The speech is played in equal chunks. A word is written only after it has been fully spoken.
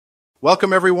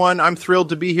Welcome, everyone. I'm thrilled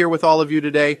to be here with all of you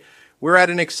today. We're at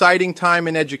an exciting time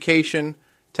in education.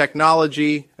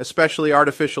 Technology, especially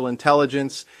artificial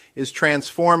intelligence, is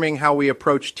transforming how we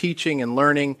approach teaching and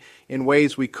learning in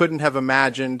ways we couldn't have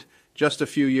imagined just a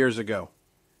few years ago.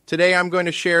 Today, I'm going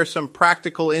to share some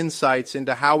practical insights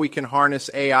into how we can harness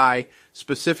AI,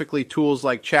 specifically tools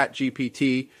like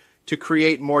ChatGPT, to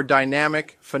create more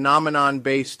dynamic,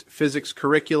 phenomenon-based physics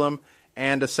curriculum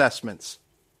and assessments.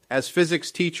 As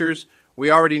physics teachers,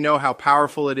 we already know how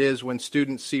powerful it is when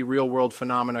students see real-world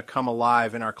phenomena come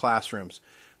alive in our classrooms.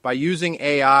 By using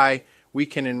AI, we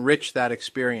can enrich that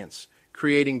experience,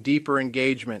 creating deeper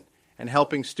engagement and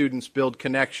helping students build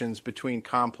connections between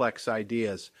complex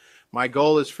ideas. My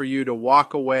goal is for you to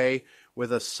walk away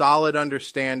with a solid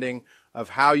understanding of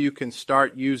how you can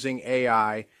start using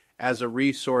AI as a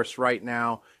resource right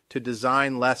now to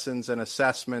design lessons and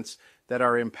assessments that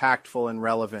are impactful and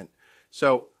relevant.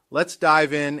 So let's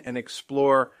dive in and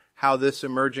explore how this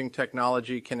emerging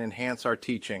technology can enhance our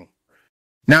teaching.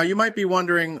 Now, you might be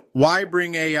wondering, why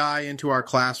bring AI into our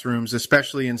classrooms,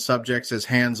 especially in subjects as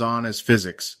hands-on as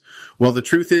physics? Well, the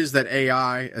truth is that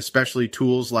AI, especially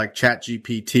tools like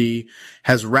ChatGPT,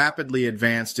 has rapidly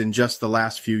advanced in just the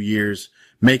last few years,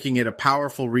 making it a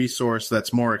powerful resource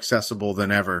that's more accessible than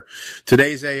ever.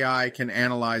 Today's AI can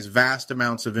analyze vast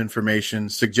amounts of information,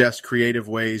 suggest creative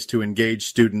ways to engage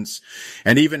students,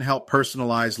 and even help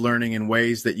personalize learning in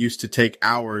ways that used to take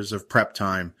hours of prep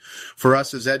time. For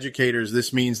us as educators,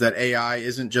 this means that AI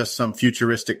isn't just some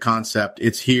futuristic concept.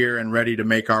 It's here and ready to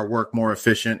make our work more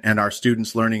efficient and our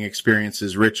students' learning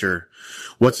experiences richer.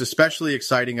 What's especially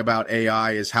exciting about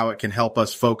AI is how it can help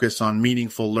us focus on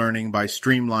meaningful learning by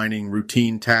streamlining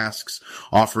routine tasks,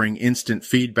 offering instant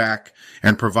feedback,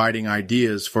 and providing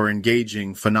ideas for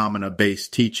engaging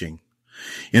phenomena-based teaching.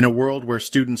 In a world where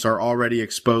students are already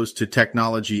exposed to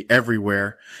technology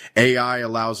everywhere, AI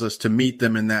allows us to meet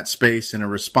them in that space in a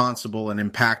responsible and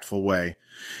impactful way.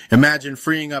 Imagine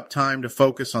freeing up time to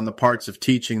focus on the parts of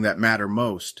teaching that matter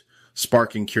most,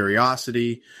 sparking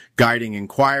curiosity, guiding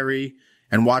inquiry,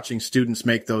 and watching students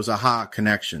make those aha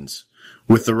connections.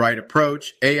 With the right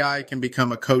approach, AI can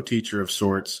become a co-teacher of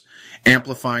sorts,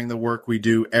 amplifying the work we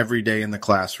do every day in the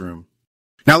classroom.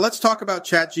 Now let's talk about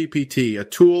ChatGPT, a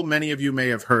tool many of you may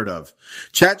have heard of.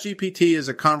 ChatGPT is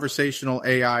a conversational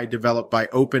AI developed by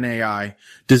OpenAI,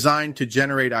 designed to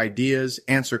generate ideas,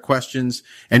 answer questions,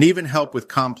 and even help with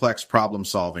complex problem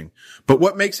solving. But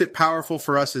what makes it powerful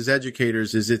for us as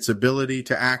educators is its ability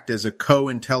to act as a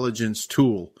co-intelligence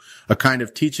tool, a kind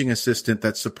of teaching assistant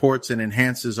that supports and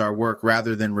enhances our work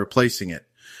rather than replacing it.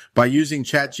 By using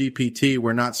ChatGPT,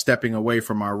 we're not stepping away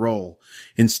from our role.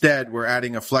 Instead, we're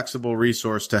adding a flexible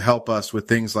resource to help us with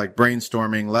things like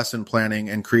brainstorming, lesson planning,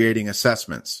 and creating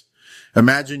assessments.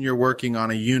 Imagine you're working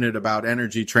on a unit about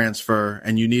energy transfer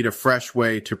and you need a fresh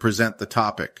way to present the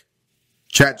topic.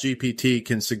 ChatGPT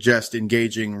can suggest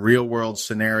engaging real-world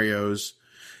scenarios,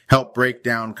 help break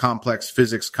down complex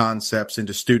physics concepts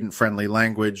into student-friendly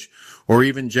language, or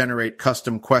even generate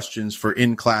custom questions for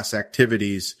in-class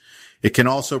activities. It can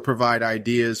also provide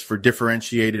ideas for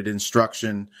differentiated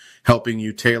instruction, helping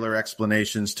you tailor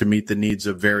explanations to meet the needs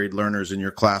of varied learners in your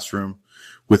classroom.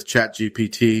 With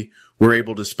ChatGPT, we're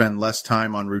able to spend less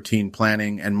time on routine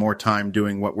planning and more time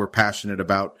doing what we're passionate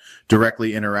about,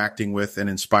 directly interacting with and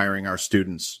inspiring our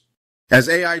students. As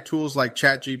AI tools like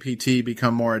ChatGPT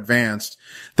become more advanced,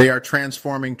 they are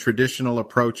transforming traditional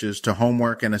approaches to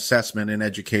homework and assessment in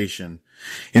education.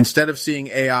 Instead of seeing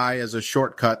AI as a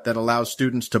shortcut that allows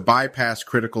students to bypass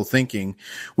critical thinking,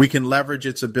 we can leverage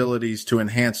its abilities to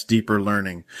enhance deeper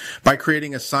learning. By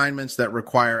creating assignments that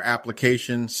require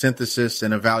application, synthesis,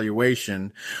 and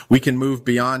evaluation, we can move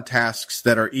beyond tasks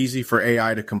that are easy for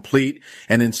AI to complete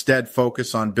and instead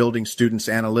focus on building students'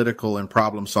 analytical and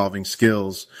problem-solving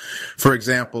skills. For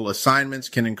example, assignments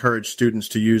can encourage students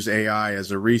to use AI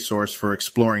as a resource for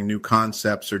exploring new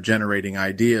concepts or generating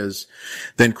ideas,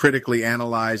 then critically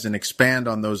analyze and expand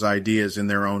on those ideas in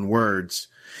their own words.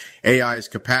 AI's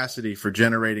capacity for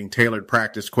generating tailored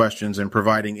practice questions and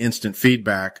providing instant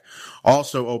feedback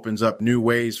also opens up new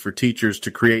ways for teachers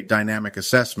to create dynamic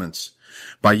assessments.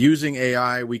 By using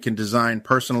AI, we can design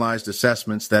personalized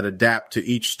assessments that adapt to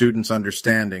each student's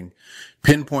understanding,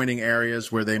 pinpointing areas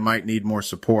where they might need more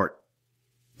support.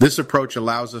 This approach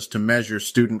allows us to measure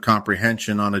student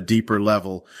comprehension on a deeper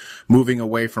level, moving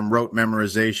away from rote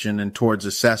memorization and towards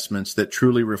assessments that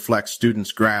truly reflect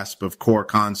students' grasp of core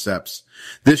concepts.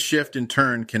 This shift, in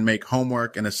turn, can make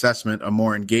homework and assessment a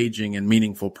more engaging and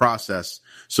meaningful process,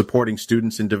 supporting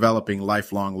students in developing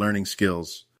lifelong learning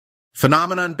skills.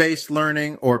 Phenomenon-based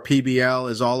learning, or PBL,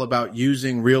 is all about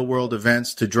using real-world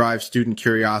events to drive student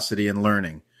curiosity and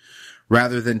learning.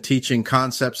 Rather than teaching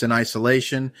concepts in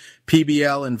isolation,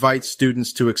 PBL invites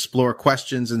students to explore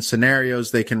questions and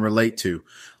scenarios they can relate to,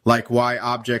 like why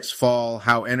objects fall,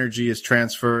 how energy is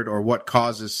transferred, or what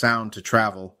causes sound to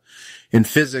travel. In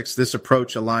physics, this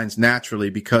approach aligns naturally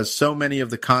because so many of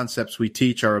the concepts we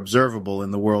teach are observable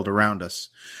in the world around us.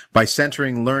 By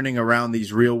centering learning around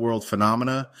these real-world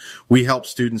phenomena, we help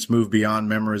students move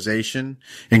beyond memorization,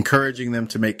 encouraging them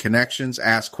to make connections,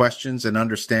 ask questions, and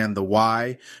understand the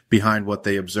why behind what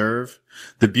they observe.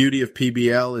 The beauty of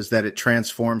PBL is that it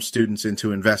transforms students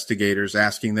into investigators,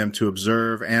 asking them to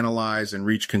observe, analyze, and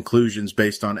reach conclusions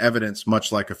based on evidence, much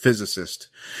like a physicist.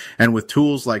 And with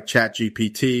tools like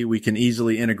ChatGPT, we can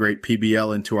easily integrate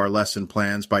PBL into our lesson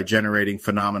plans by generating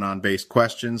phenomenon-based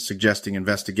questions, suggesting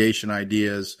investigation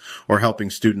ideas, or helping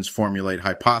students formulate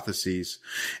hypotheses.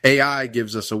 AI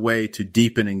gives us a way to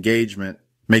deepen engagement,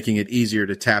 making it easier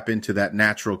to tap into that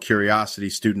natural curiosity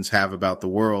students have about the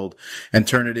world and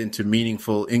turn it into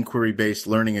meaningful, inquiry-based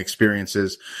learning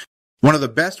experiences. One of the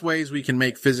best ways we can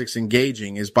make physics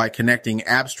engaging is by connecting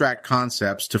abstract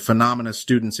concepts to phenomena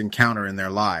students encounter in their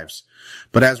lives.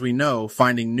 But as we know,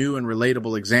 finding new and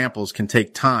relatable examples can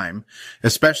take time,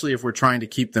 especially if we're trying to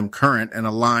keep them current and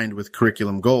aligned with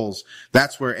curriculum goals.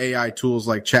 That's where AI tools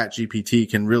like ChatGPT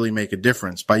can really make a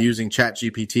difference. By using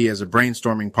ChatGPT as a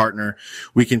brainstorming partner,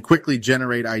 we can quickly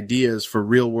generate ideas for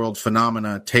real-world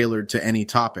phenomena tailored to any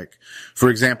topic. For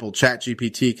example,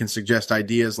 ChatGPT can suggest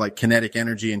ideas like kinetic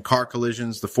energy in car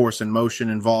collisions, the force and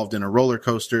motion involved in a roller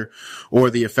coaster,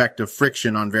 or the effect of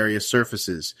friction on various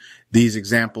surfaces. These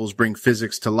examples bring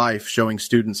physics to life, showing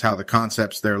students how the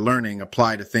concepts they're learning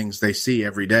apply to things they see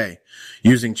every day.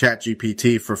 Using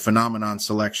ChatGPT for phenomenon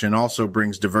selection also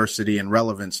brings diversity and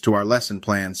relevance to our lesson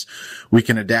plans. We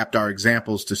can adapt our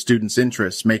examples to students'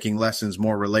 interests, making lessons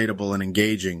more relatable and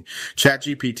engaging.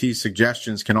 ChatGPT's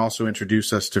suggestions can also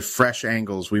introduce us to fresh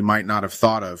angles we might not have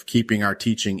thought of, keeping our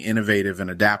teaching innovative and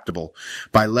adaptable.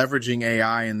 By leveraging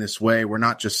AI in this way, we're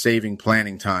not just saving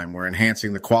planning time, we're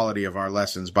enhancing the quality of our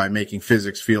lessons by making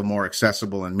physics feel more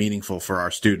accessible and meaningful for our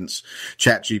students.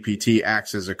 ChatGPT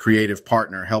acts as a creative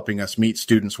partner, helping us meet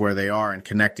students where they are and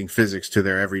connecting physics to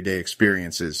their everyday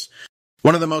experiences.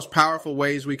 One of the most powerful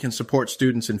ways we can support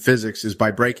students in physics is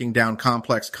by breaking down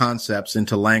complex concepts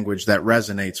into language that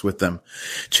resonates with them.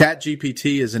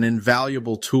 ChatGPT is an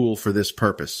invaluable tool for this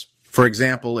purpose. For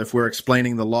example, if we're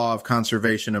explaining the law of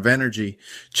conservation of energy,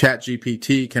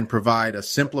 ChatGPT can provide a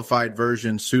simplified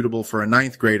version suitable for a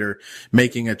ninth grader,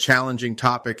 making a challenging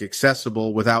topic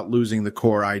accessible without losing the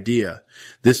core idea.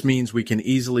 This means we can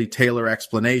easily tailor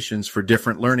explanations for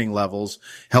different learning levels,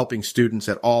 helping students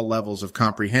at all levels of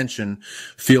comprehension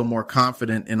feel more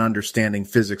confident in understanding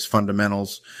physics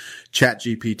fundamentals.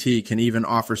 ChatGPT can even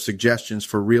offer suggestions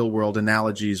for real-world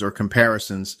analogies or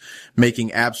comparisons,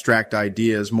 making abstract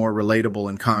ideas more relatable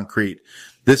and concrete.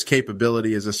 This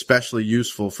capability is especially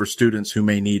useful for students who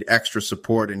may need extra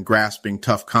support in grasping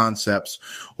tough concepts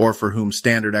or for whom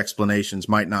standard explanations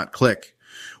might not click.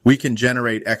 We can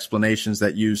generate explanations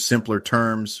that use simpler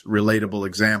terms, relatable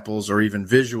examples, or even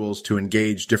visuals to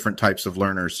engage different types of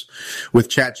learners. With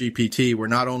ChatGPT, we're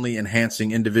not only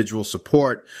enhancing individual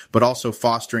support, but also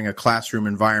fostering a classroom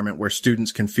environment where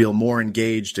students can feel more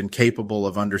engaged and capable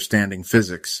of understanding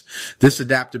physics. This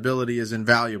adaptability is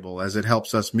invaluable as it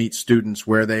helps us meet students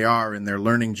where they are in their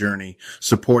learning journey,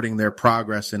 supporting their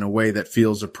progress in a way that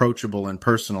feels approachable and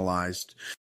personalized.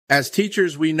 As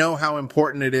teachers, we know how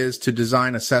important it is to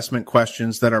design assessment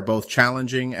questions that are both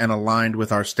challenging and aligned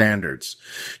with our standards.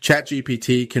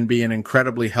 ChatGPT can be an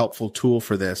incredibly helpful tool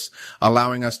for this,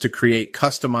 allowing us to create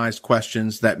customized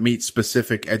questions that meet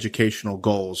specific educational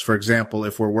goals. For example,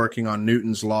 if we're working on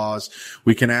Newton's laws,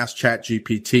 we can ask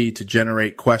ChatGPT to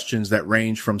generate questions that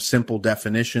range from simple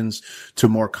definitions to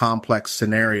more complex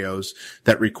scenarios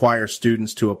that require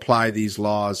students to apply these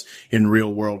laws in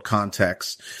real-world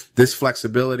contexts. This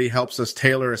flexibility helps us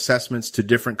tailor assessments to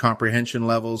different comprehension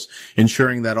levels,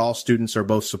 ensuring that all students are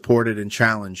both supported and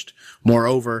challenged.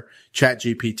 Moreover,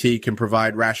 ChatGPT can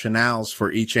provide rationales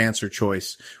for each answer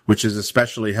choice, which is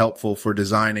especially helpful for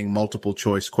designing multiple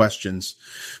choice questions.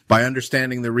 By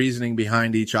understanding the reasoning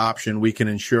behind each option, we can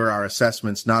ensure our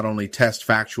assessments not only test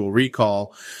factual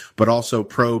recall, but also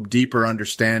probe deeper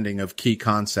understanding of key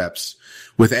concepts.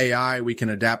 With AI, we can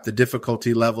adapt the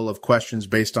difficulty level of questions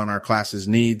based on our class's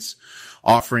needs,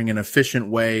 offering an efficient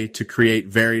way to create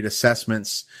varied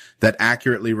assessments that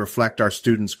accurately reflect our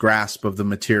students' grasp of the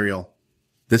material.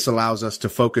 This allows us to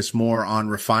focus more on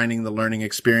refining the learning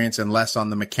experience and less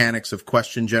on the mechanics of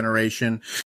question generation.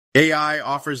 AI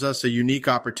offers us a unique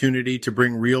opportunity to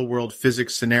bring real-world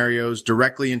physics scenarios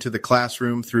directly into the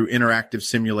classroom through interactive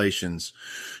simulations.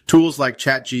 Tools like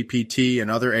ChatGPT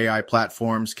and other AI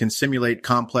platforms can simulate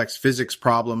complex physics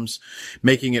problems,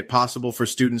 making it possible for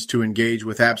students to engage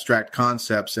with abstract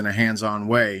concepts in a hands-on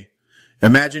way.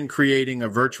 Imagine creating a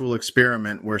virtual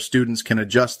experiment where students can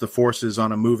adjust the forces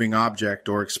on a moving object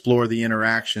or explore the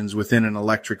interactions within an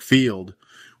electric field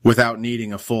without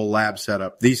needing a full lab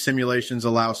setup. These simulations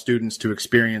allow students to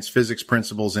experience physics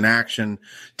principles in action,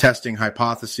 testing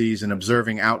hypotheses and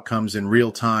observing outcomes in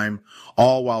real time,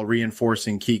 all while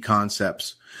reinforcing key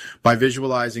concepts. By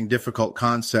visualizing difficult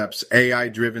concepts,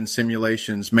 AI-driven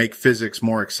simulations make physics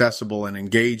more accessible and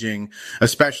engaging,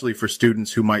 especially for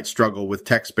students who might struggle with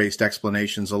text-based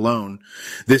explanations alone.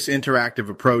 This interactive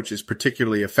approach is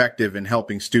particularly effective in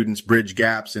helping students bridge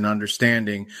gaps in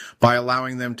understanding by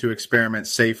allowing them to experiment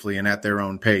safely and at their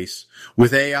own pace.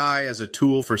 With AI as a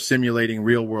tool for simulating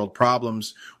real-world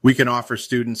problems, we can offer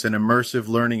students an immersive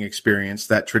learning experience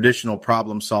that traditional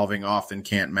problem-solving often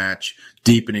can't match,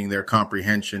 deepening their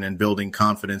comprehension and building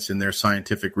confidence in their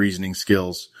scientific reasoning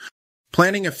skills.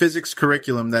 Planning a physics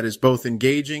curriculum that is both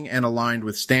engaging and aligned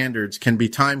with standards can be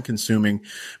time-consuming,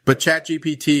 but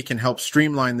ChatGPT can help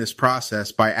streamline this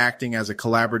process by acting as a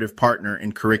collaborative partner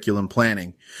in curriculum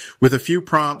planning. With a few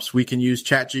prompts, we can use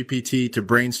ChatGPT to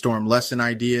brainstorm lesson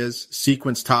ideas,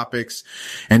 sequence topics,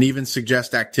 and even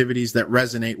suggest activities that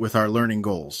resonate with our learning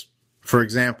goals. For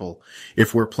example,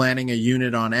 if we're planning a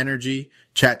unit on energy,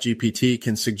 ChatGPT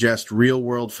can suggest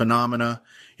real-world phenomena,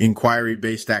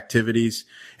 inquiry-based activities,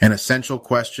 and essential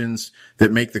questions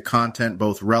that make the content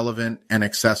both relevant and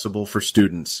accessible for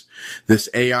students. This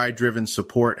AI-driven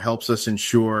support helps us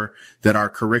ensure that our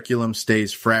curriculum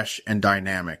stays fresh and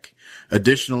dynamic.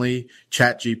 Additionally,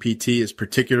 ChatGPT is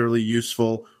particularly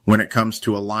useful when it comes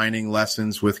to aligning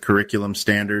lessons with curriculum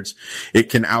standards. It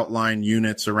can outline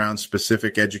units around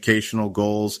specific educational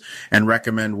goals and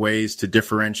recommend ways to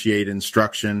differentiate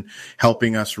instruction,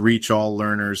 helping us reach all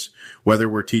learners, whether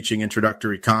we're teaching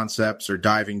introductory concepts or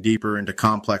diving deeper into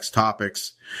complex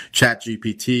topics.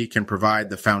 ChatGPT can provide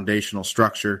the foundational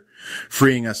structure,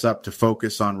 freeing us up to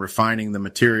focus on refining the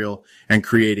material and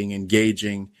creating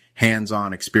engaging,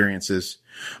 hands-on experiences.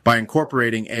 By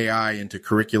incorporating AI into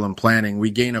curriculum planning, we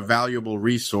gain a valuable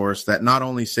resource that not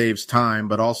only saves time,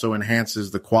 but also enhances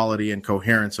the quality and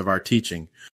coherence of our teaching.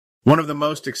 One of the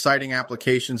most exciting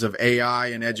applications of AI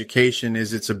in education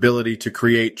is its ability to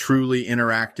create truly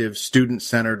interactive,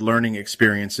 student-centered learning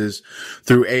experiences.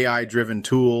 Through AI-driven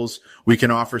tools, we can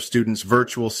offer students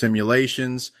virtual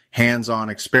simulations,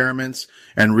 hands-on experiments,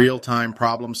 and real-time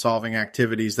problem-solving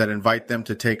activities that invite them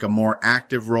to take a more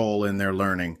active role in their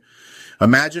learning.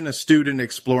 Imagine a student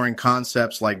exploring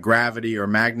concepts like gravity or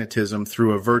magnetism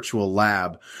through a virtual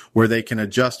lab, where they can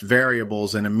adjust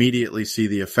variables and immediately see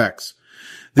the effects.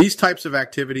 These types of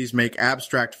activities make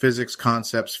abstract physics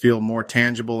concepts feel more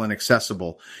tangible and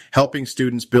accessible, helping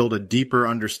students build a deeper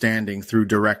understanding through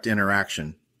direct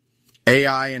interaction.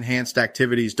 AI-enhanced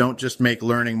activities don't just make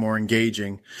learning more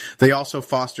engaging, they also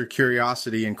foster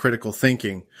curiosity and critical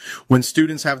thinking. When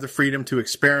students have the freedom to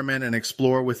experiment and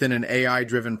explore within an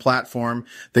AI-driven platform,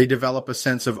 they develop a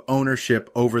sense of ownership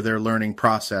over their learning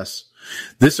process.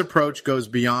 This approach goes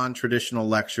beyond traditional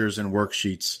lectures and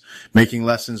worksheets, making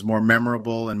lessons more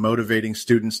memorable and motivating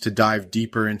students to dive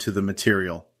deeper into the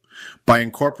material. By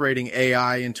incorporating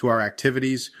AI into our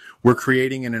activities, we're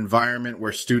creating an environment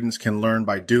where students can learn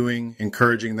by doing,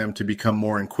 encouraging them to become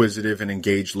more inquisitive and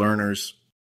engaged learners.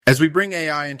 As we bring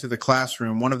AI into the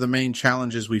classroom, one of the main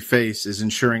challenges we face is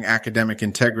ensuring academic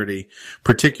integrity,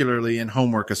 particularly in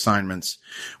homework assignments.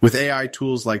 With AI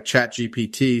tools like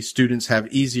ChatGPT, students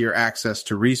have easier access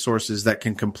to resources that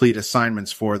can complete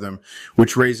assignments for them,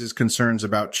 which raises concerns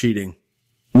about cheating.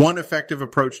 One effective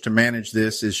approach to manage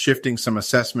this is shifting some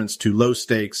assessments to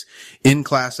low-stakes,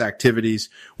 in-class activities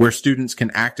where students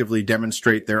can actively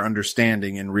demonstrate their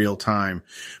understanding in real time.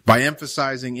 By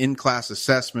emphasizing in-class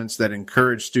assessments that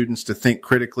encourage students to think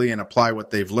critically and apply what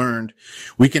they've learned,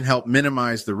 we can help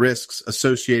minimize the risks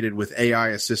associated with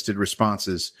AI-assisted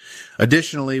responses.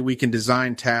 Additionally, we can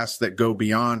design tasks that go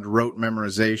beyond rote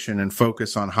memorization and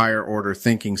focus on higher-order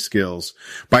thinking skills.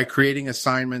 By creating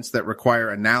assignments that require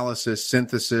analysis,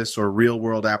 synthesis, or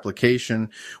real-world application,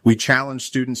 we challenge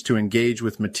students to engage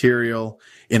with material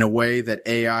in a way that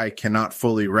AI cannot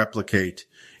fully replicate.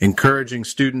 Encouraging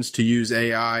students to use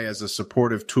AI as a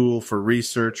supportive tool for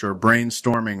research or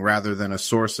brainstorming rather than a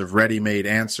source of ready-made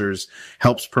answers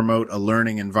helps promote a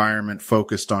learning environment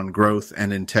focused on growth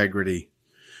and integrity.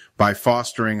 By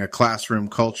fostering a classroom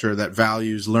culture that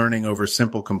values learning over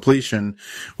simple completion,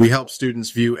 we help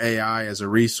students view AI as a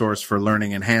resource for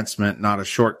learning enhancement, not a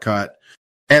shortcut.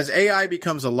 As AI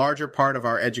becomes a larger part of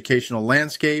our educational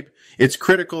landscape, it's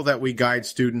critical that we guide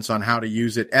students on how to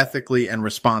use it ethically and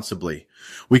responsibly.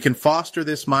 We can foster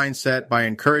this mindset by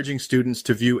encouraging students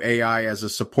to view AI as a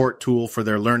support tool for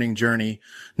their learning journey,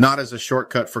 not as a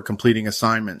shortcut for completing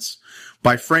assignments.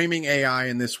 By framing AI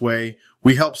in this way,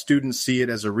 we help students see it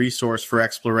as a resource for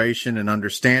exploration and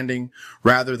understanding,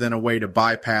 rather than a way to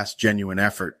bypass genuine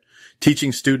effort.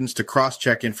 Teaching students to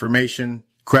cross-check information,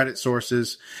 credit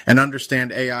sources, and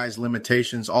understand AI's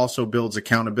limitations also builds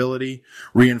accountability,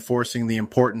 reinforcing the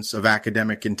importance of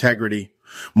academic integrity.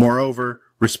 Moreover,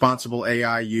 responsible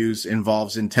AI use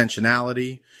involves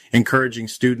intentionality, encouraging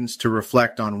students to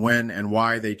reflect on when and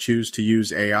why they choose to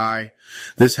use AI.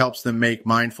 This helps them make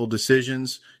mindful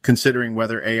decisions, considering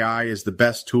whether AI is the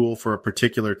best tool for a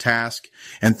particular task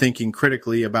and thinking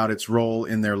critically about its role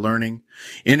in their learning.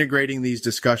 Integrating these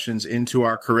discussions into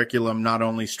our curriculum not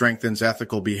only strengthens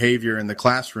ethical behavior in the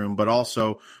classroom, but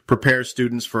also prepares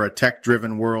students for a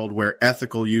tech-driven world where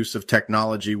ethical use of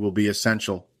technology will be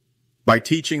essential. By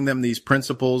teaching them these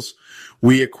principles,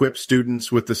 we equip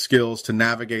students with the skills to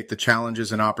navigate the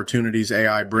challenges and opportunities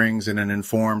AI brings in an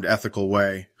informed, ethical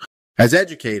way. As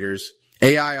educators,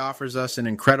 AI offers us an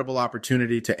incredible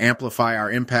opportunity to amplify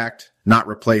our impact, not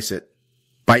replace it.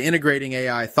 By integrating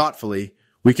AI thoughtfully,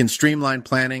 we can streamline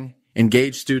planning,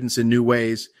 engage students in new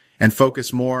ways, and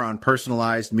focus more on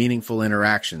personalized, meaningful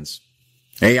interactions.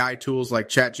 AI tools like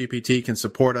ChatGPT can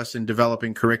support us in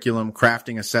developing curriculum,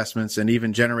 crafting assessments, and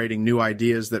even generating new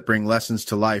ideas that bring lessons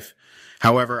to life.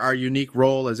 However, our unique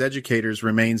role as educators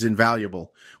remains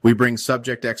invaluable. We bring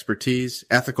subject expertise,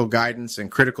 ethical guidance,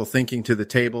 and critical thinking to the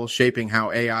table, shaping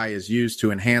how AI is used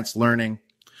to enhance learning.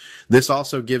 This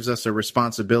also gives us a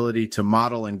responsibility to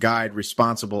model and guide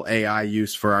responsible AI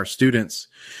use for our students.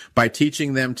 By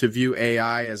teaching them to view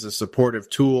AI as a supportive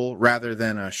tool rather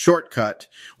than a shortcut,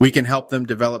 we can help them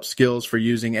develop skills for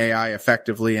using AI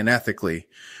effectively and ethically.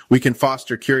 We can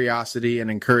foster curiosity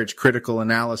and encourage critical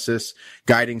analysis,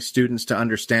 guiding students to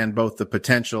understand both the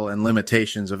potential and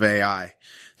limitations of AI.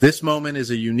 This moment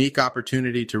is a unique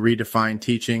opportunity to redefine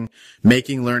teaching,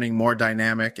 making learning more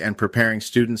dynamic and preparing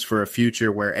students for a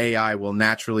future where AI will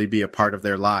naturally be a part of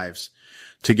their lives.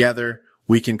 Together,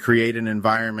 we can create an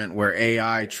environment where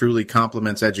AI truly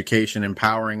complements education,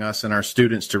 empowering us and our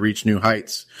students to reach new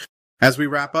heights. As we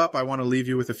wrap up, I want to leave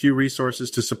you with a few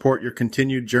resources to support your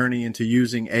continued journey into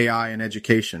using AI in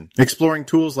education. Exploring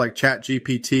tools like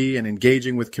ChatGPT and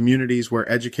engaging with communities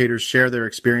where educators share their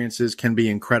experiences can be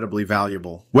incredibly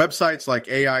valuable. Websites like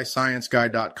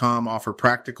AIScienceGuide.com offer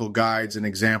practical guides and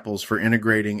examples for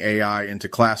integrating AI into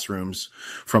classrooms,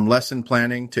 from lesson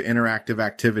planning to interactive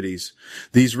activities.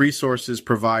 These resources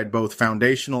provide both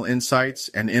foundational insights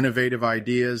and innovative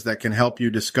ideas that can help you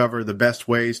discover the best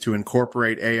ways to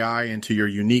incorporate AI into your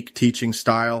unique teaching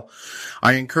style.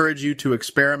 I encourage you to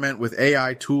experiment with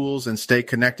AI tools and stay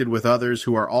connected with others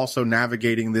who are also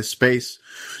navigating this space.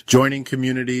 Joining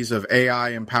communities of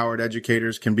AI-empowered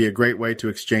educators can be a great way to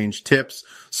exchange tips,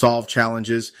 solve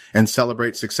challenges, and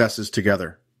celebrate successes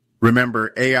together.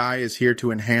 Remember, AI is here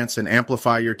to enhance and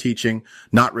amplify your teaching,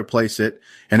 not replace it.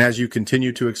 And as you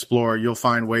continue to explore, you'll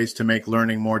find ways to make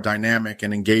learning more dynamic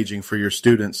and engaging for your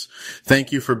students.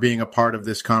 Thank you for being a part of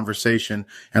this conversation,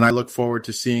 and I look forward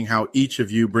to seeing how each of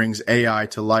you brings AI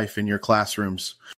to life in your classrooms.